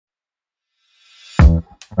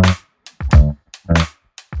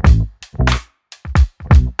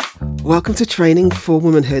Welcome to Training for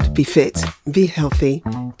Womanhood. Be fit, be healthy,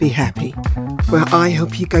 be happy, where I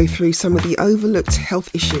help you go through some of the overlooked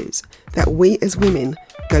health issues that we as women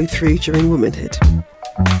go through during womanhood.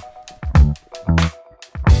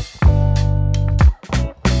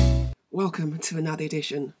 Welcome to another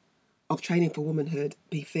edition of Training for Womanhood.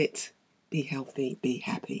 Be fit, be healthy, be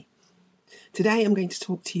happy. Today I'm going to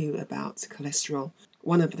talk to you about cholesterol.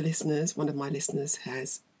 One of my listeners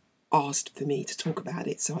has asked for me to talk about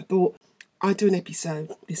it, so I thought I'd do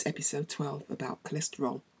this episode 12, about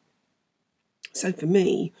cholesterol. So for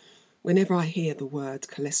me, whenever I hear the word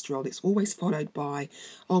cholesterol, it's always followed by,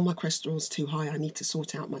 oh, my cholesterol's too high, I need to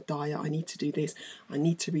sort out my diet, I need to do this, I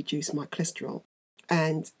need to reduce my cholesterol.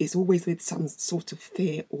 And it's always with some sort of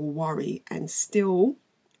fear or worry, and still,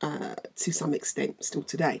 to some extent, still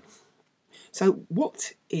today. So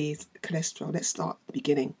what is cholesterol? Let's start at the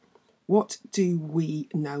beginning. What do we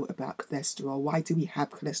know about cholesterol? Why do we have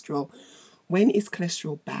cholesterol? When is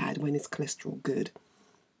cholesterol bad? When is cholesterol good?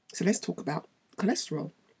 So let's talk about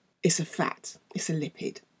cholesterol. It's a fat. It's a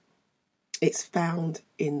lipid. It's found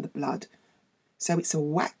in the blood. So it's a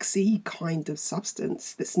waxy kind of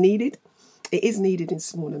substance that's needed. It is needed in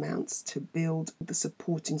small amounts to build the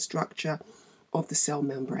supporting structure of the cell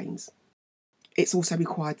membranes. It's also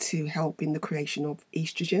required to help in the creation of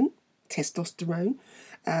estrogen, testosterone,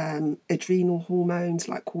 adrenal hormones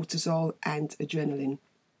like cortisol and adrenaline.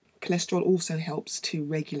 Cholesterol also helps to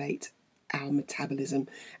regulate our metabolism,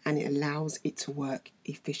 and it allows it to work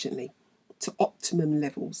efficiently to optimum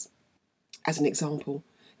levels. As an example,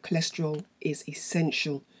 cholesterol is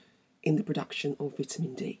essential in the production of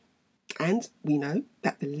vitamin D. And we know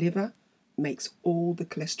that the liver makes all the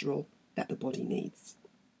cholesterol that the body needs.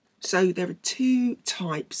 So there are two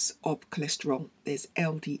types of cholesterol. There's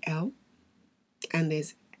LDL and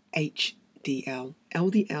there's HDL.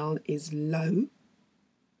 LDL is low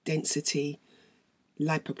density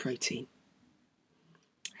lipoprotein.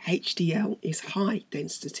 HDL is high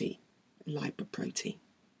density lipoprotein.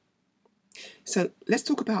 So let's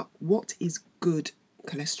talk about what is good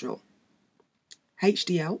cholesterol.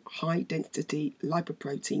 HDL, high density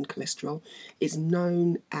lipoprotein cholesterol, is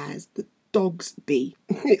known as the dog's bee.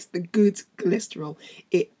 It's the good cholesterol.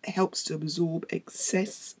 It helps to absorb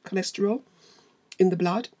excess cholesterol in the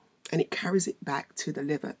blood and it carries it back to the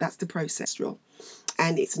liver. That's the processed cholesterol.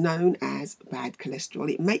 And it's known as bad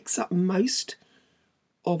cholesterol. It makes up most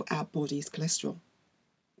of our body's cholesterol,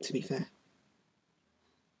 to be fair.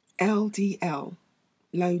 LDL,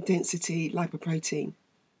 low density lipoprotein,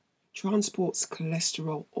 transports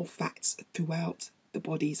cholesterol or fats throughout the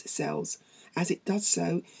body's cells. As it does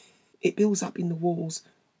so, it builds up in the walls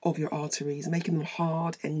of your arteries, making them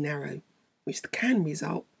hard and narrow, which can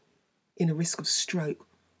result in a risk of stroke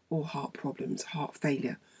or heart problems, heart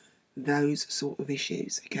failure, those sort of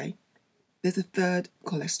issues, okay? There's a third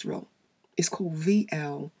cholesterol. It's called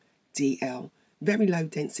VLDL, very low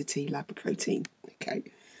density lipoprotein, okay?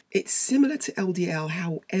 It's similar to LDL,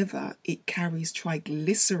 however, it carries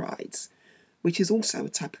triglycerides, which is also a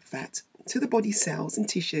type of fat, to the body cells and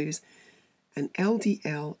tissues, and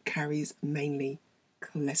LDL carries mainly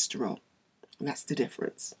cholesterol. And that's the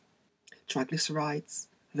difference. Triglycerides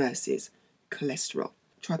versus cholesterol.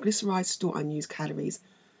 Triglycerides store unused calories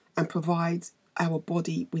and provides our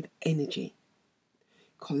body with energy.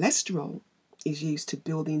 Cholesterol is used to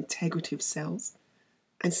build the integrity of cells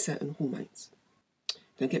and certain hormones.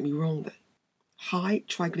 Don't get me wrong though. High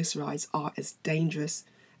triglycerides are as dangerous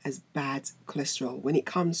as bad cholesterol when it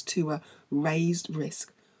comes to a raised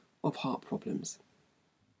risk of heart problems.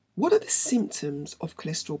 What are the symptoms of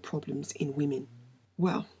cholesterol problems in women?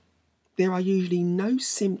 Well, there are usually no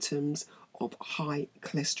symptoms of high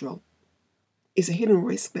cholesterol. It's a hidden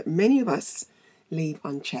risk that many of us leave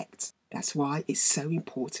unchecked. That's why it's so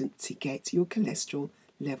important to get your cholesterol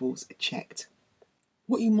levels checked.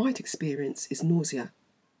 What you might experience is nausea,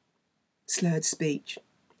 slurred speech,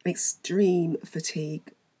 extreme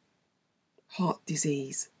fatigue, heart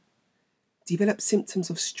disease, develop symptoms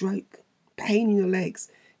of stroke, pain in your legs.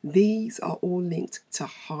 These are all linked to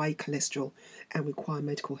high cholesterol and require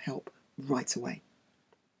medical help right away.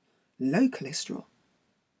 Low cholesterol.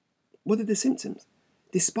 What are the symptoms?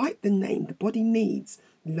 Despite the name, the body needs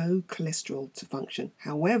low cholesterol to function.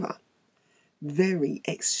 However, very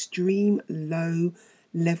extreme low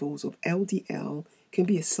levels of LDL can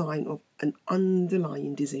be a sign of an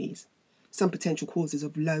underlying disease. Some potential causes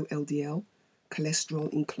of low LDL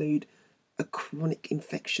cholesterol include a chronic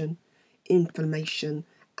infection, inflammation,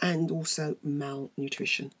 and also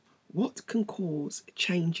malnutrition. What can cause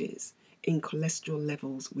changes in cholesterol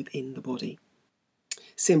levels within the body?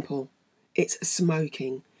 Simple. It's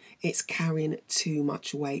smoking. it's carrying too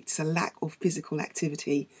much weight, it's a lack of physical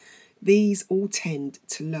activity. These all tend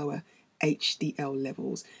to lower HDL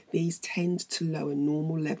levels. These tend to lower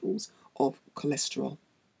normal levels of cholesterol.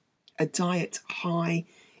 A diet high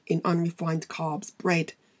in unrefined carbs,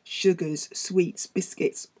 bread, sugars, sweets,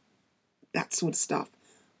 biscuits, that sort of stuff,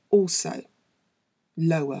 also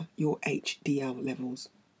lower your HDL levels.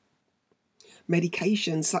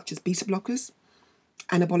 Medications such as beta blockers,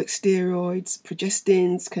 anabolic steroids,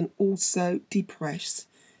 progestins can also depress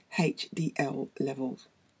HDL levels.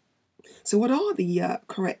 So what are the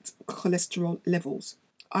correct cholesterol levels?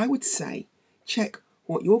 I would say check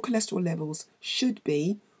what your cholesterol levels should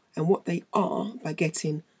be and what they are by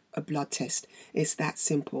getting a blood test. It's that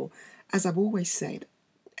simple. As I've always said,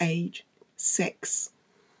 age, sex,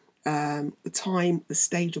 the time, the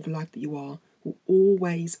stage of life that you are will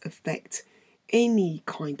always affect any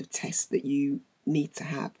kind of test that you need to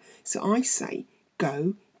have. So I say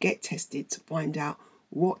go get tested to find out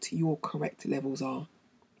what your correct levels are.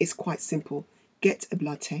 It's quite simple. Get a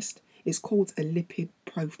blood test. It's called a lipid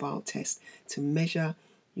profile test to measure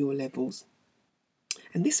your levels.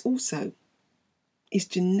 And this also is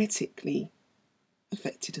genetically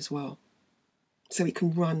affected as well. So it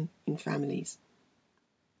can run in families.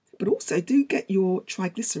 But also do get your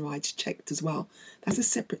triglycerides checked as well. That's a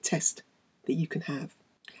separate test that you can have.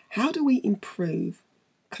 How do we improve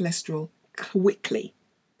cholesterol quickly?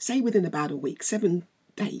 Say within about a week, 7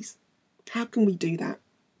 days. How can we do that?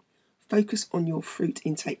 Focus on your fruit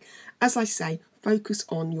intake. As I say, focus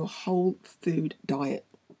on your whole food diet.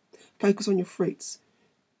 Focus on your fruits,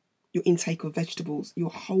 your intake of vegetables, your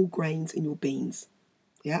whole grains and your beans.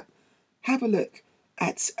 Yeah. Have a look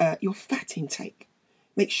at your fat intake.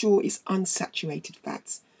 Make sure it's unsaturated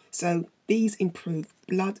fats. So these improve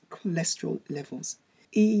blood cholesterol levels,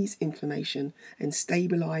 ease inflammation and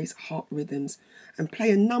stabilize heart rhythms and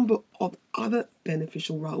play a number of other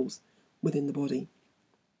beneficial roles within the body.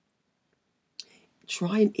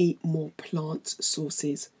 Try and eat more plant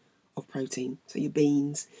sources of protein. So your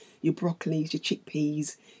beans, your broccolis, your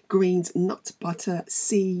chickpeas, greens, nut butter,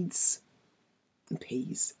 seeds and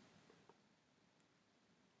peas.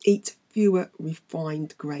 Eat fewer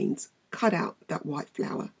refined grains. Cut out that white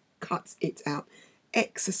flour. Cut it out.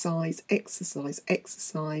 Exercise, exercise,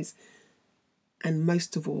 exercise. And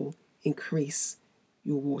most of all, increase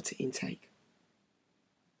your water intake.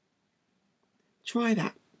 Try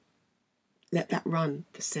that. Let that run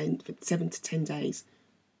for 7 to 10 days.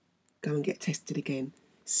 Go and get tested again.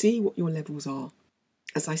 See what your levels are.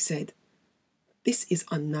 As I said, this is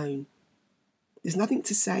unknown. There's nothing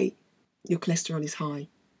to say your cholesterol is high.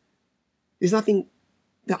 There's nothing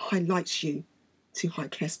that highlights you to high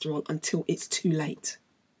cholesterol until it's too late.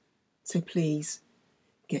 So please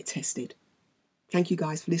get tested. Thank you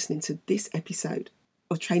guys for listening to this episode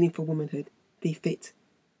of Training for Womanhood. Be fit,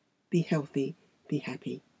 be healthy, be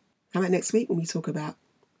happy. Come back next week when we talk about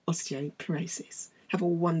osteoporosis. Have a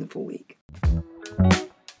wonderful week.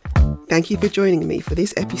 Thank you for joining me for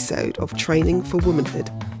this episode of Training for Womanhood.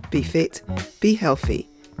 Be fit, be healthy,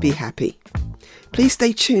 be happy. Please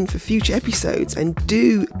stay tuned for future episodes and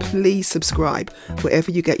do please subscribe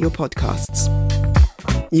wherever you get your podcasts.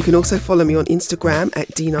 You can also follow me on Instagram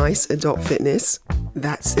at dnice.fitness.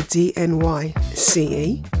 That's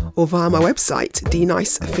DNYCE, or via my website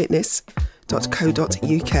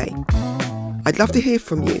dnicefitness.co.uk. I'd love to hear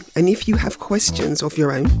from you, and if you have questions of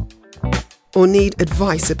your own or need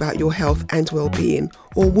advice about your health and well-being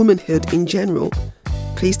or womanhood in general,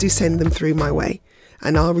 please do send them through my way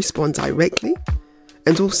and I'll respond directly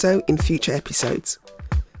and also in future episodes.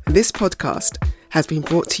 This podcast has been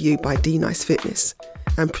brought to you by D-Nice Fitness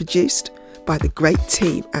and produced by the great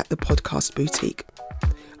team at the Podcast Boutique.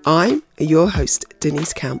 I'm your host,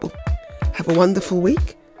 Denise Campbell. Have a wonderful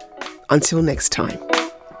week. Until next time.